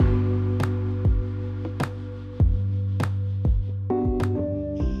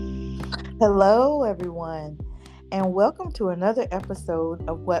Hello, everyone, and welcome to another episode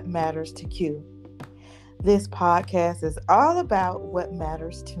of What Matters to Q. This podcast is all about what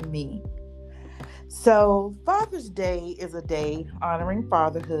matters to me. So, Father's Day is a day honoring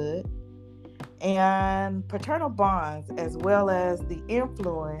fatherhood and paternal bonds, as well as the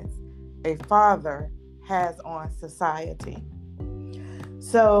influence a father has on society.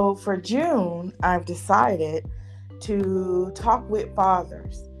 So, for June, I've decided to talk with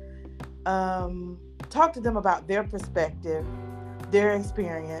fathers, talk to them about their perspective, their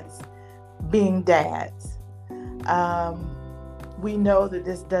experience being dads. Um, we know that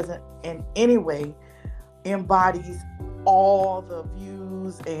this doesn't in any way embodies all the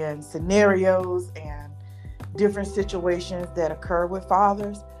views and scenarios and different situations that occur with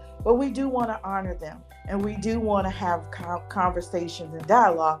fathers, but we do want to honor them and we do want to have conversations and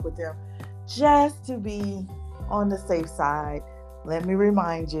dialogue with them just to be on the safe side. Let me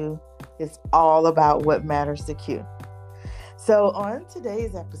remind you, it's all about what matters to Q. So on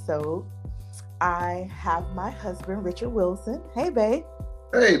today's episode, I have my husband, Richard Wilson. Hey, babe.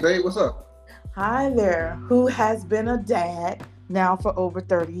 Hey, babe, what's up? Hi there. Who has been a dad now for over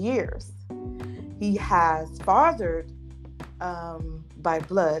 30 years. He has fathered, by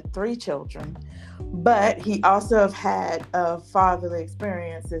blood, 3 children, but he also have had fatherly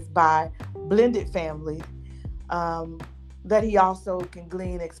experiences by blended families that he also can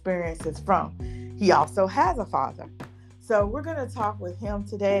glean experiences from. He also has a father. So we're going to talk with him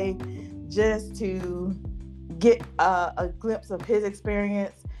today just to get a glimpse of his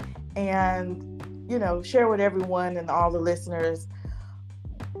experience and, share with everyone and all the listeners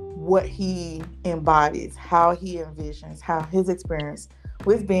what he embodies, how he envisions, how his experience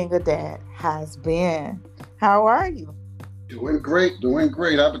with being a dad has been. How are you? Doing great.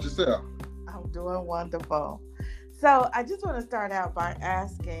 How about yourself? I'm doing wonderful. So I just want to start out by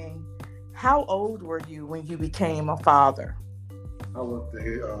asking, how old were you when you became a father? I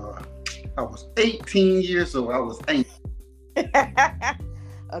was 18 years old. I was 8.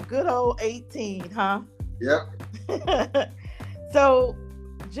 A good old 18, huh? Yep. So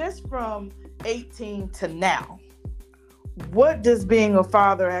just from 18 to now, what does being a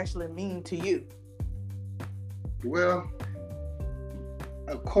father actually mean to you? Well,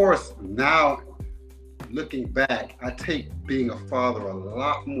 of course, now looking back, I take being a father a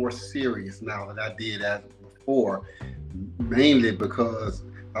lot more serious now than I did as before, mainly because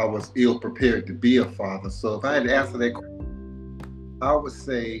I was ill prepared to be a father. So if I had to answer that question, I would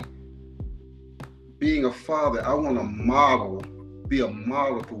say being a father, I want to be a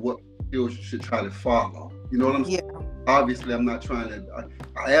model for what children should try to follow. You know what I'm saying? Yeah. Obviously, I'm not trying to,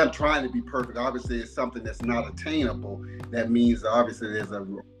 I am trying to be perfect. Obviously, it's something that's not attainable. That means obviously there's a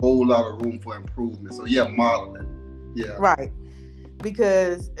whole lot of room for improvement. So yeah, modeling. Yeah. Right.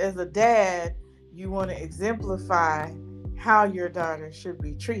 Because as a dad, you want to exemplify how your daughter should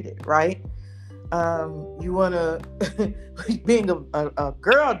be treated, right? You want to, being a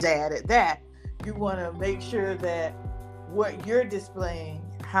girl dad at that, you want to make sure that what you're displaying,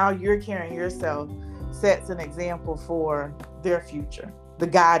 how you're carrying yourself, sets an example for their future. The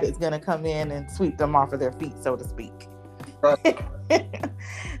guy that's going to come in and sweep them off of their feet, so to speak. Right.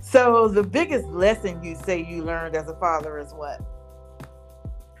 So the biggest lesson you say you learned as a father is what?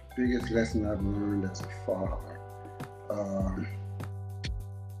 Biggest lesson I've learned as a father.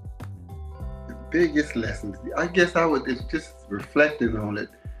 The biggest lesson, I guess it's just reflecting on it,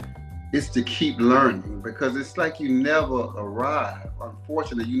 is to keep learning, because it's like you never arrive.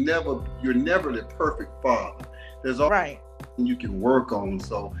 Unfortunately, you're never the perfect father. There's always Right. something you can work on.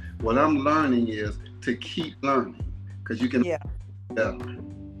 So what I'm learning is to keep learning, because you can. Yeah. Yeah.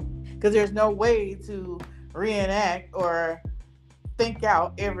 Because there's no way to reenact or think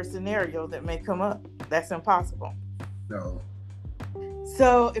out every scenario that may come up. That's impossible. No.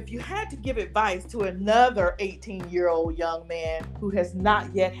 So if you had to give advice to another 18-year-old young man who has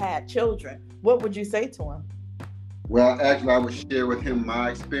not yet had children, what would you say to him? Well, actually, I would share with him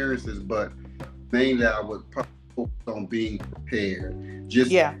my experiences, but mainly I would probably focus on being prepared.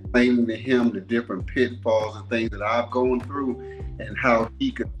 Just explaining to him the different pitfalls and things that I've gone through and how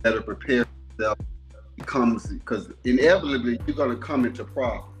he could better prepare himself. Because inevitably you're going to come into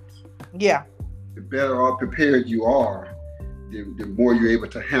problems. Yeah. The better off prepared you are, the more you're able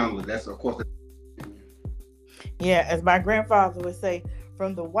to handle it. That's, of course. Yeah, as my grandfather would say,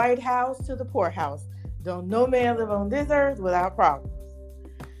 from the White House to the poorhouse, don't no man live on this earth without problems.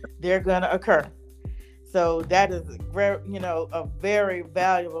 They're going to occur. So that is, a very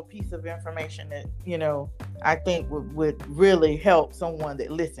valuable piece of information that, I think would really help someone that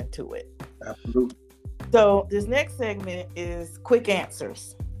listened to it. Absolutely. So this next segment is quick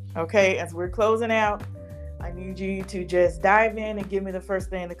answers. Okay, as we're closing out, I need you to just dive in and give me the first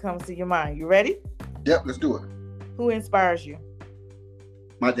thing that comes to your mind. You ready? Yep, let's do it. Who inspires you?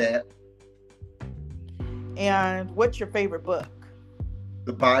 My dad. And what's your favorite book?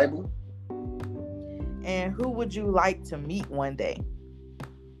 The Bible. And who would you like to meet one day?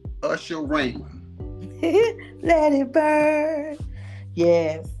 Usher Raymond. Let it burn.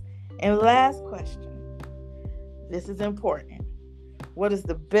 Yes. And last question. This is important. What is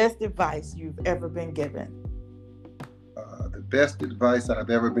the best advice you've ever been given? The best advice I've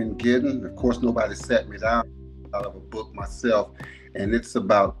ever been given, of course, nobody sat me down out of a book myself, and it's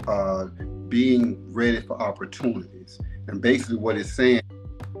about being ready for opportunities. And basically what it's saying,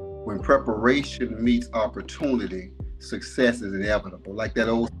 when preparation meets opportunity, success is inevitable. Like that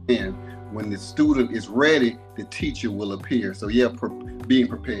old saying, when the student is ready, the teacher will appear. So yeah, being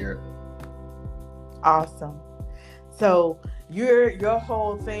prepared. Awesome. So your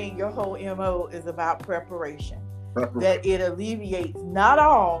whole thing, your whole MO is about preparation. That it alleviates not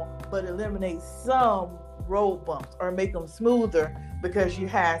all, but eliminates some road bumps or make them smoother because you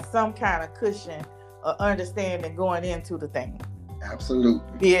have some kind of cushion or understanding going into the thing.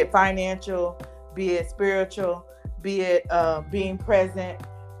 Absolutely. Be it financial, be it spiritual, be it being present,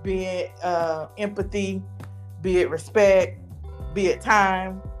 be it empathy, be it respect, be it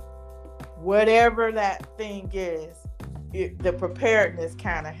time, whatever that thing is, the preparedness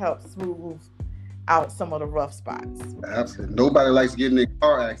kind of helps smooth out some of the rough spots. Absolutely. Nobody likes getting in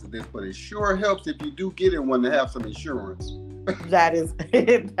car accidents, but it sure helps if you do get in one to have some insurance. That is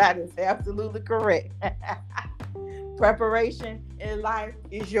absolutely correct. Preparation in life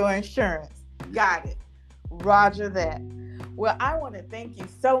is your insurance. Got it. Roger that. Well, I want to thank you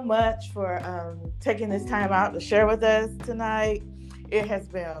so much for taking this time out to share with us tonight. It has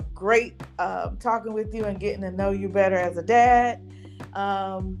been great talking with you and getting to know you better as a dad.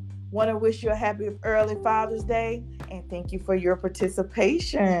 Want to wish you a happy early Father's Day and thank you for your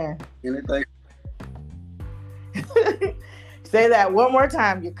participation. Anything? Say that one more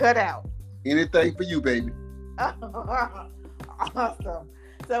time. You cut out. Anything for you, baby. Awesome.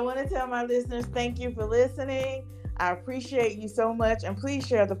 So I want to tell my listeners, thank you for listening. I appreciate you so much. And please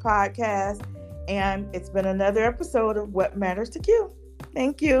share the podcast. And it's been another episode of What Matters to Q.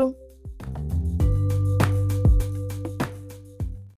 Thank you.